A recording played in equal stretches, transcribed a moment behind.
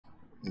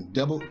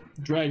Double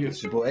Dragon.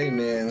 It's your boy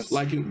AMENZ.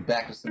 Like it.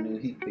 Back with some new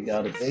heat for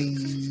y'all today.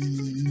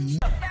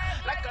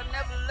 Like I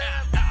never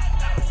left.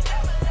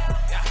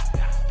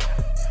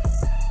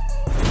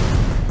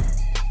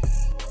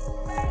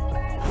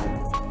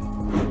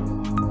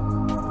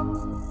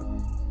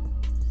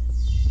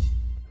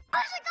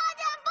 Push the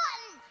goddamn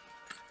button!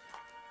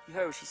 You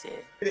heard what she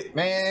said.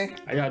 Man,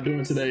 How y'all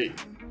doing today?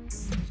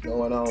 what's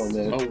going on,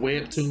 man? Oh,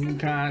 WEBTOON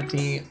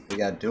content. We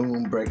got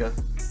Doombreaker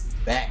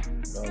back. You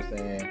know what I'm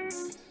saying?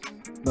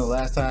 No,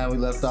 last time we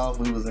left off,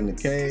 we was in the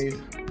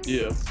cave.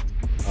 Yeah.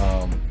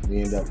 We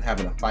ended up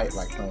having a fight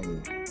like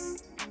some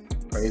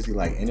crazy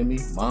like enemy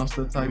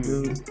monster type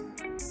dude,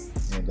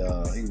 and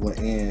he went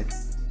in.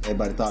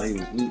 Everybody thought he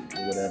was weak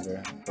or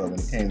whatever, but when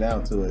it came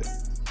down to it,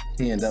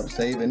 he ended up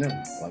saving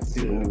them, like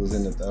people who was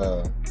in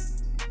the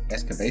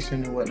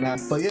excavation or whatnot.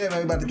 But yeah, man,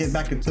 we about to get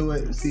back into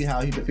it and see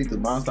how he defeated the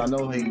monster. I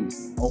know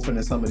he's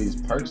opening some of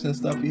these perks and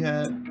stuff he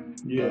had.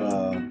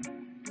 Yeah.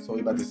 So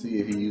we about to see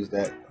if he used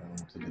that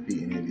to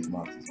defeat any of these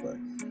monsters.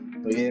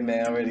 But yeah,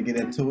 man, I'm ready to get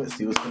into it,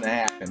 see what's gonna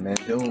happen, man.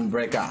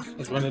 Doombreaker.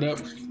 Let's run it up.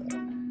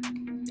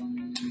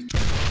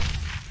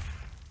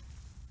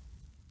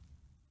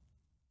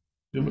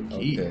 Silver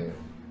key. Okay.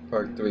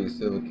 Perk 3,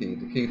 Silver Key.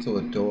 The key to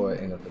a door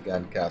in a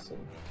forgotten castle.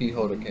 Key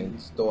holder can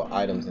store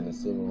items in a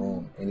silver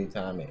room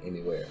anytime and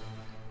anywhere.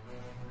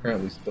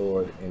 Currently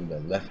stored in the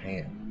left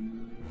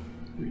hand.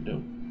 Pretty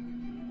dope.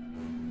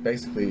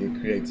 Basically,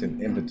 it creates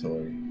an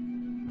inventory.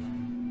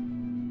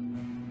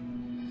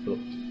 Float.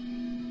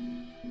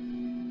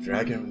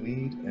 Dragon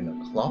weed and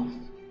a cloth.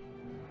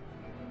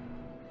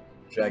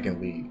 Dragon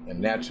weed, a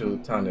natural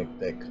tonic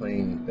that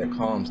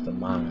calms the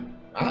mind.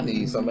 I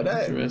need some of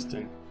that.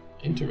 Interesting.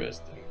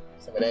 Interesting.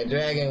 Some of that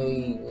dragon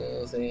weed, you know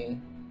what I'm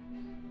saying?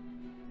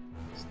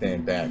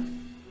 Stand back.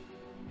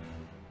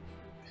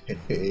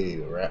 Hey,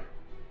 rap.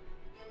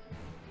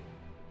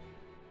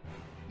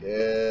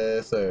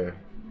 Yes, sir.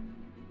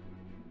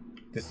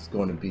 This is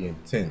going to be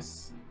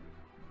intense.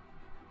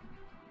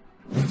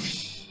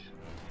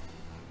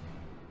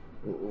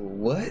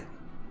 What?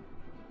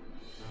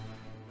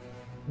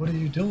 What are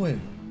you doing?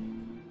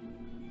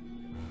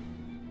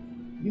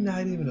 You're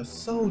not even a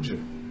soldier.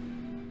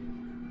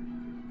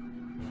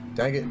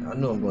 Dang it, I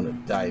know I'm gonna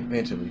die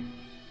eventually.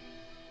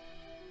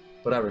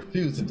 But I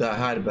refuse to die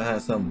hiding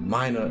behind some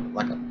minor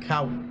like a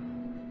coward.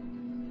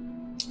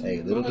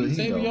 Hey, little did he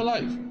Saving know. your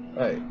life.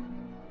 Right.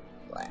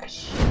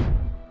 Flash.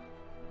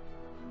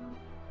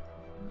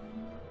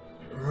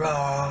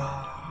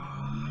 Rah.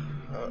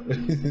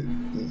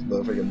 This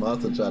motherfucking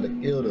monster tried to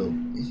kill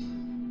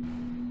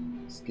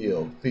them.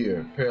 Skill,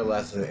 fear,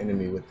 paralyzes an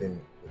enemy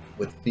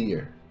with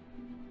fear.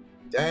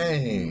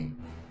 Dang.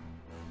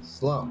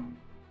 Slump.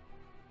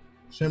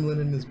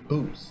 Trembling in his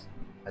boots.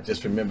 I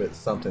just remembered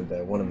something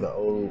that one of the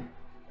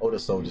older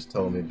soldiers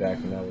told me back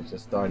when I was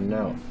just starting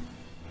out.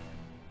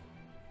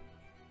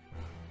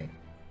 A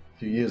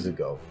few years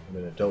ago,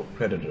 when an adult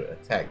predator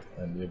attacked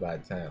a nearby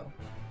town.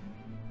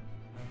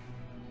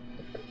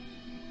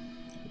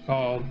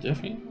 Called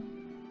Jeffy.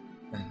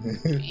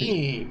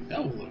 Dang,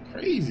 that would look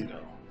crazy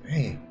though.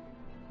 Dang.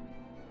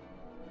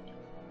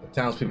 The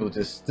townspeople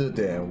just stood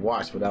there and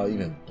watched without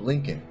even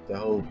blinking. Their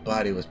whole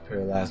body was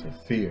paralyzed with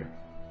fear.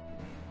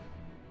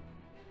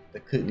 They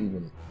couldn't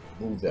even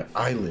move their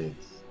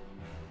eyelids.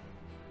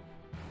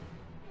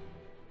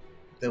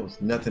 There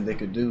was nothing they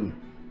could do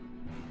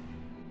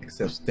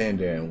except stand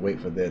there and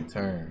wait for their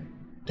turn.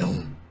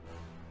 Doom.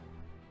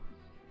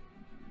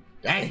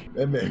 Dang,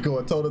 that man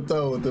going toe to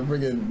toe with the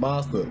freaking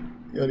monster.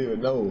 You don't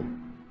even know.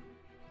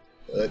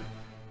 But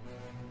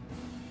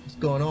what's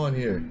going on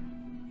here?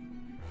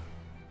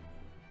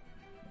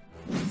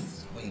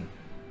 Swing.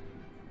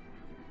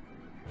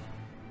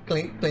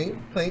 Clink, clink,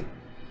 clink.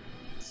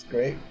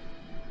 Scrape.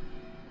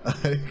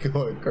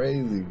 Going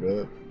crazy,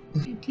 bro.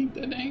 You keep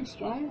that dang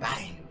strong.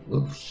 Bang.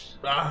 Whoosh.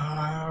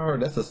 Ah,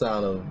 that's the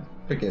sound of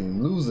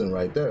freaking losing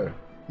right there.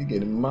 He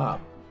getting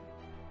mopped.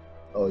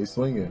 Oh, he's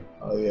swinging.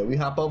 Oh yeah, we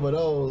hop over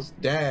those.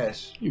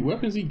 Dash. You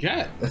weapons he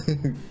got.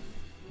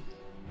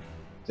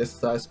 Just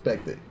as I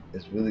expected.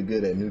 It's really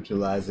good at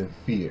neutralizing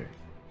fear.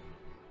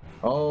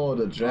 Oh,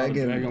 the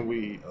dragon. Dragon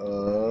weed.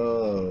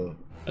 Oh.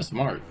 That's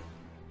smart.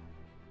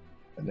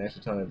 A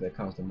natural tonic that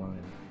comes to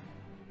mind.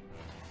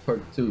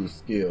 Perk 2,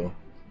 skill.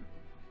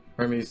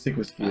 Hermes'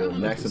 secret skill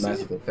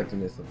maximizes the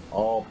effectiveness of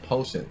all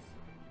potions.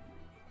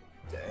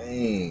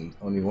 Dang.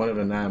 Only one of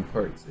the 9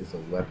 perks is a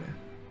weapon.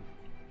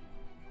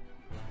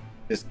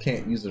 Just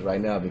can't use it right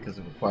now because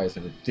it requires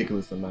a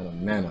ridiculous amount of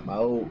mana. My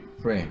old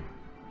friend.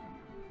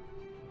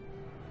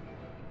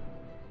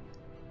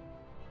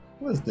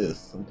 What is this?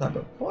 Some type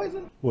of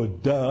poison? Well,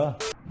 duh.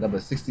 Number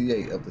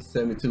 68 of the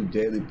 72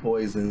 daily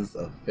poisons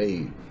of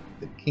Fade.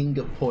 The king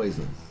of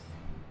poisons.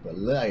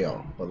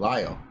 Belial.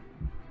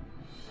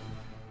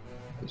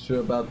 You sure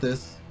about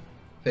this?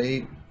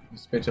 Fade, you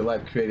spent your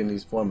life creating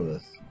these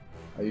formulas.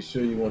 Are you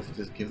sure you want to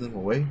just give them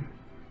away?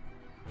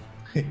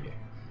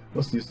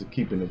 What's the use of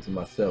keeping them to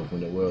myself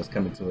when the world's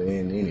coming to an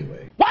end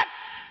anyway? What?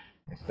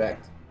 In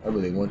fact, I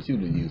really want you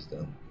to use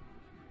them.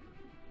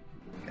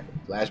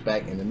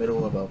 Flashback in the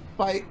middle of a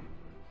fight.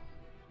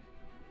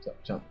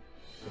 Jump, jump.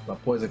 If my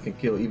poison can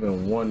kill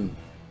even one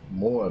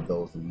more of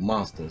those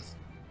monsters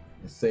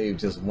and save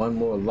just one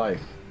more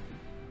life.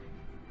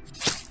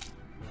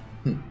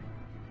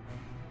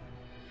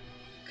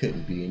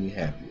 Couldn't be any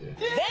happier.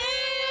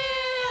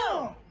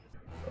 Damn!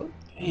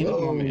 Ain't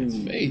no my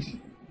man's face.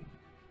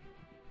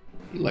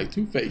 He like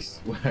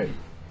Two-Face. Right.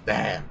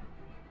 Damn.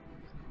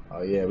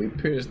 Oh yeah, we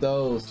pierced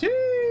those.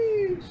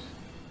 Sheesh.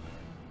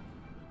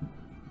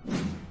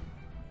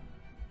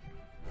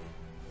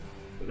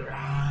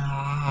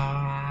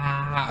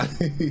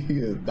 He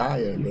is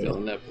dying, You bro.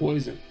 feeling that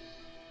poison.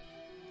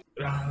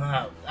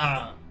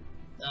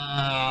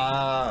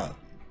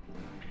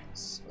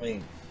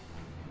 Swing.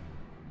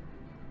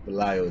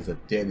 Belial is a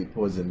deadly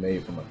poison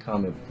made from a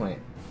common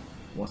plant.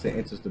 Once it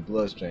enters the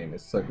bloodstream,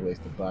 it circulates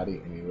the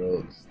body and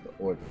erodes the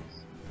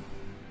organs.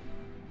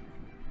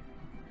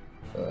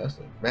 That's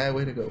a bad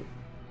way to go.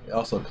 It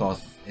also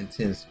causes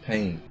intense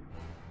pain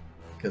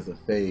because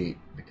Fade,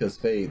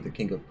 the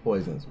king of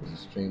poisons, was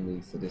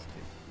extremely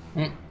sadistic.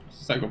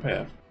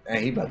 Psychopath.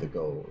 Dang, he about to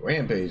go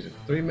rampage in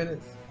 3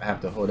 minutes. I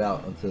have to hold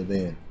out until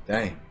then.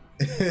 Dang.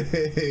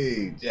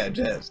 Jab,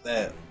 jab,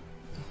 stab.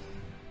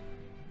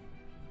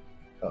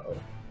 Uh-oh.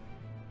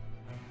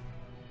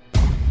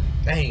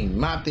 Dang,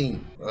 my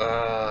thing.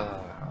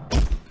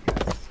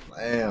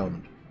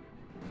 Slammed.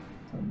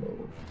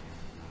 Tumble.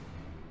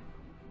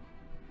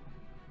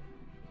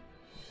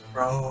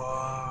 Bro.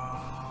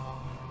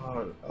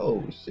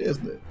 Oh,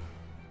 shiznit.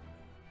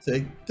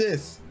 Take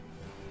this.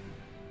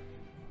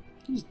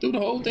 He just threw the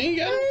whole thing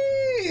at him.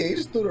 Hey, he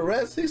just threw the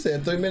rest. He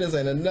said 3 minutes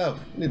ain't enough.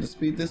 We need to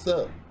speed this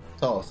up.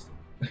 Toss.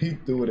 He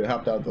threw it and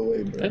hopped out the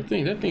way, bro. That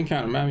thing kind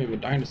of reminded me of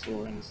a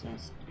dinosaur in a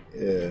sense.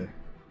 Yeah.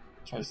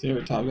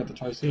 Triceratops, got the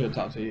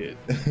Triceratops head.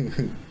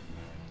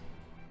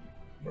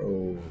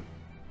 Bro.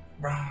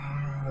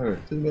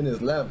 2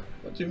 minutes left.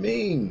 What you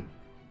mean?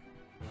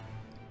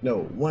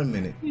 No, 1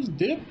 minute. He's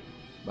dipped.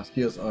 My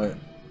skills aren't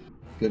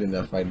good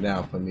enough right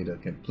now for me to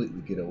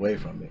completely get away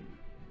from it.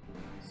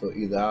 So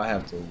either I'll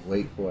have to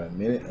wait for a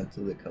minute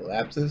until it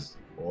collapses,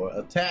 or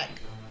attack,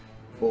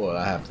 or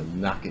I have to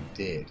knock it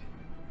dead.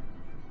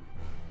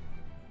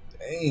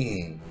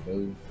 Dang,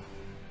 dude.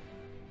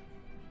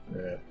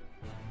 Yeah.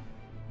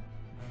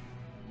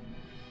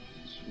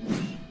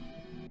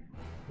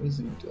 What is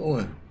he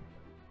doing?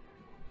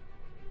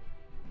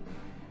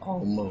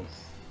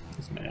 Almost.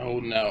 This man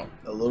holding out.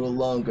 A little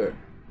longer.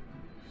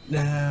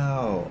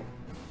 Now.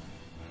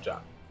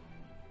 Drop.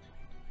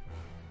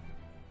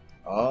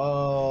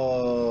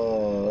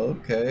 Oh,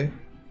 okay.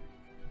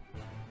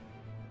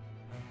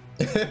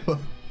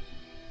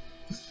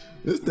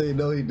 This thing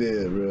know he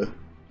dead, bro.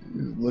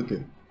 He's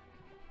looking.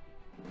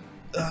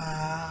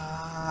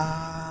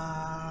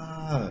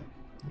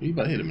 He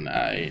about to hit him in the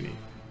eye, ain't he?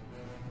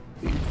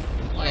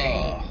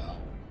 Oh,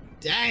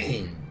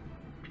 dang.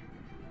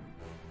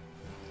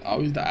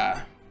 Always the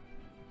eye.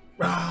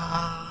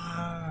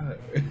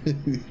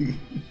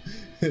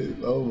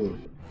 It's over.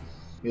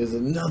 Here's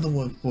another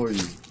one for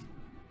you.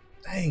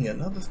 Dang,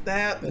 another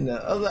stab in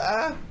the other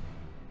eye.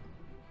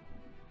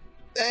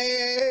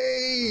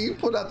 Dang, you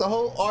put out the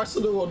whole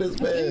arsenal on this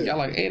He man. got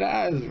like 8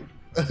 eyes.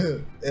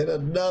 And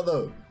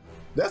another.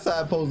 That's how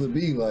it's supposed to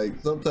be. Like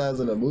sometimes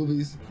in the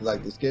movies,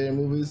 like the scary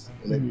movies,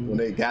 when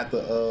they got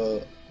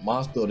the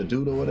monster or the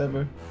dude or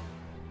whatever,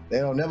 they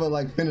don't never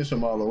like finish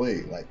him all the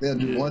way. Like they'll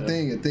do one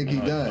thing and think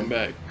he done. Come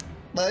back.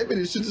 Like, man,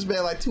 it should just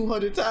been like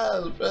 200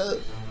 times, bro.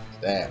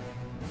 Stab.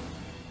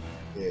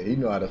 Yeah, he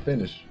know how to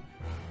finish.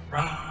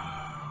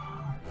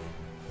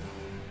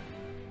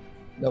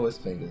 No, his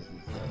fingers,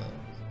 his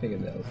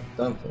fingernails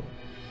done for.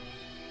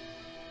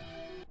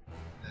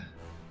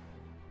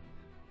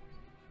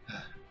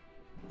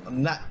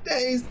 I'm not.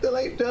 Dang, still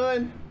ain't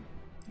done.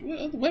 What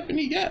other weapon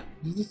he got?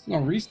 He's just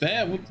gonna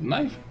re-stab with the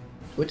knife.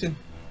 Switching.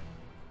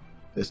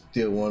 There's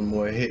still one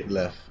more hit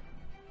left.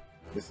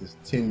 This is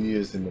 10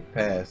 years in the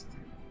past.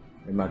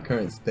 In my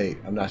current state,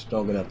 I'm not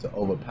strong enough to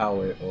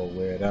overpower it or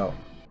wear it out.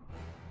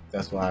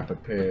 That's why I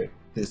prepared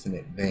this in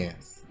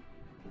advance.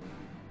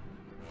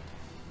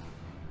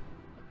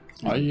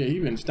 Oh yeah, he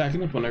been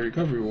stacking up on that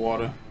recovery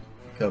water.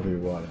 Recovery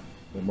water.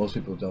 What most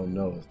people don't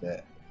know is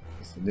that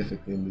it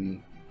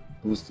significantly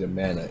boosts your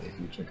mana if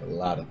you drink a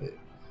lot of it.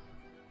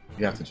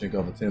 You have to drink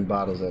over 10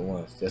 bottles at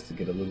once just to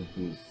get a little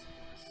boost.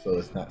 So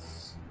it's not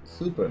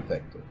super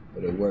effective,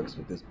 but it works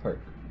with this perk.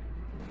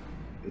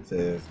 It's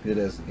as good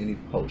as any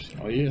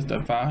potion. Oh yeah, it's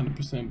that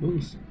 500%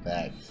 boost.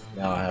 Facts.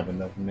 Now I have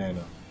enough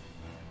mana.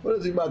 What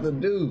is he about to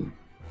do?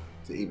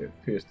 To even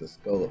pierce the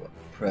skull of a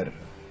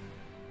predator.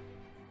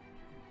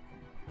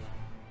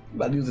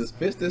 About to use his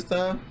fist this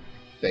time?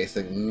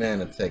 Basic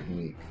mana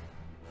technique.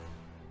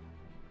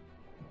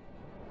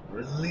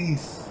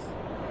 Release.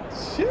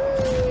 Sheesh.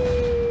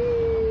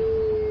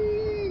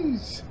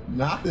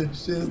 Not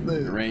this shit.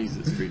 Range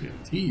his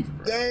freaking teeth,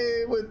 bro.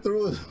 Dang, went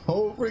through his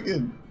whole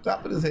freaking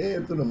top of his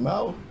head to the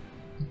mouth.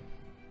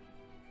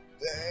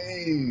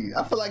 Dang,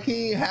 I feel like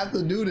he ain't have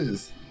to do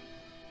this.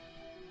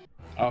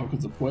 Oh,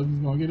 because the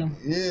poison's gonna get him?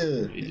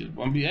 Yeah. He just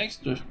wanna be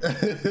extra.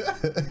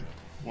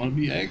 Wanna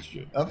be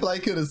extra. I feel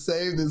like he could have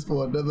saved this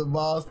for another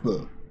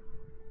monster.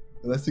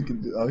 Unless he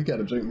could do. Oh, he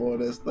gotta drink more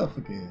of that stuff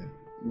again.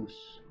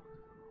 Oosh.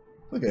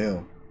 Look at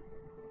him.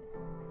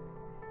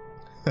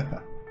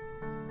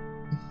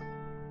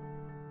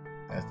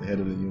 That's the head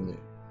of the unit.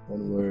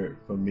 One word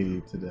from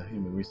me to the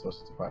Human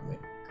Resources Department.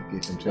 Could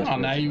get him Oh,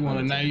 now you want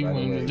him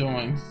to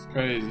join. It's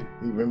crazy.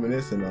 He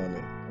reminiscing on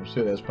it. I'm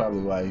sure that's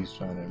probably why he's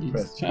trying to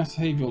impress He's trying to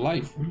save your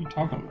life. What are you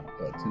talking about?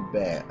 But too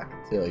bad. I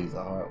can tell he's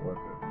a hard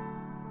worker.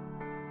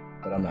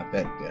 But I'm not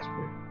that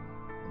desperate.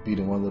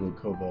 Beating one little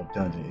kobold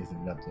dungeon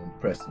isn't enough to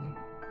impress me.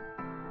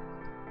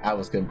 I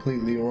was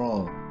completely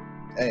wrong.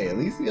 Hey, at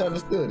least he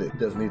understood it. He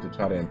doesn't need to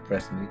try to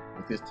impress me.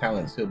 With his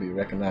talents, he'll be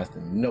recognized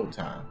in no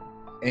time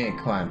and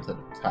climb to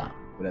the top.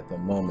 But at the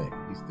moment,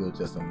 he's still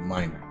just a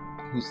miner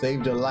who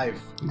saved your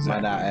life,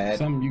 might I add.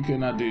 Something you could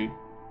not do.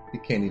 He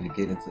can't even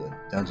get into a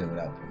dungeon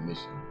without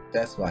permission.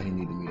 That's why he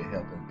needed me to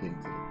help him get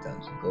into the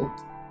dungeon.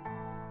 Goat,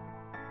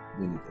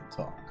 we need to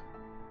talk.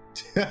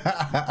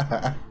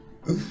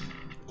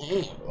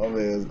 My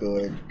man's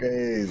going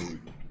crazy.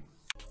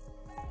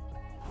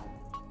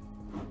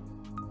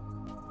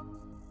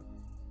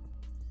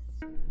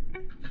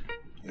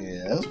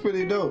 Yeah, that was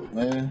pretty dope,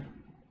 man.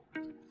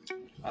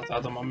 I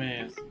thought my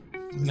man's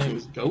name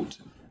is Goat.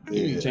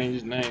 He need to change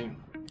his name.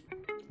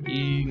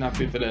 He not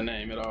fit for that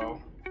name at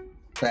all.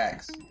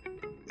 Facts.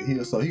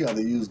 So he got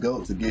to use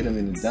Goat to get him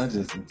in the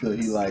dungeons until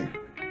he like,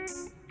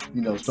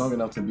 you know, strong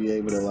enough to be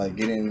able to like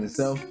get in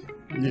himself.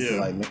 Yeah. To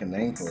like make a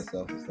name for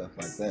himself and stuff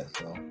like that.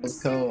 So it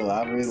was cool.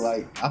 I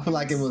feel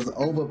like it was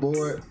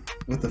overboard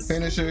with the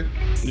finisher.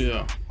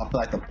 Yeah. I feel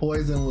like the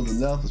poison was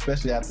enough,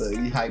 especially after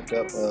he hyped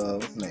up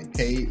what's his name,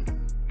 Cade.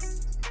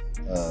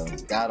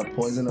 God of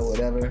poison or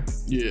whatever.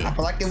 Yeah. I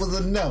feel like it was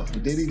enough.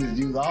 Did he just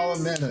use all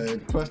the mana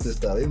and crush this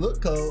stuff? It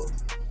looked cold.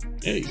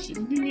 Hey, she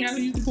didn't have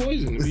to use the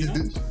poison, to be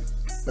honest.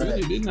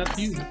 Really didn't have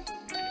to use it.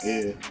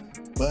 Yeah.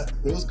 But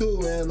it was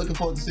cool, man. Looking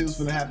forward to see what's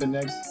gonna happen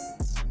next.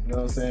 You know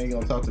what I'm saying?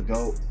 You're gonna talk to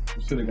Goat.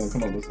 I'm sure they're gonna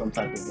come up with some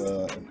type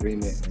of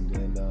agreement and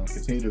then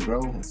continue to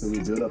grow until we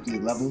build up these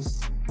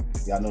levels.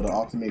 Y'all know the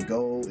ultimate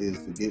goal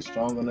is to get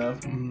strong enough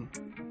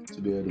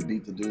to be able to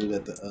beat the dude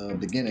at the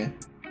beginning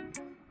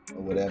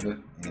or whatever.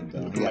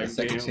 And he got a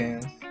second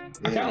chance.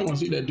 I kind of want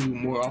to see that dude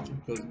more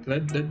often because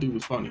that dude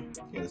was funny.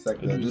 Yeah, the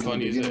second dude was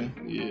funny as hell.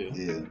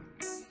 Yeah.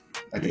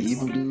 Like an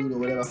evil dude or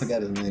whatever. I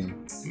forgot his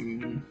name.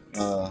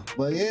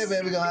 But yeah,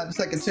 man, we're gonna have a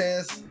second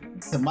chance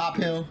to mop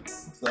him.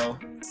 So,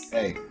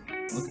 hey,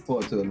 looking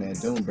forward to it, man.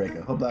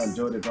 Doombreaker. Hope y'all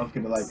enjoyed it. Don't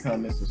forget to like,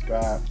 comment,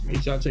 subscribe.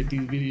 Make sure y'all check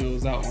these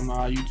videos out on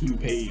our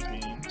YouTube page,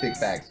 man. Big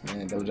facts,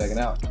 man. Double checking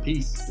out.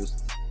 Peace.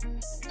 Deuces.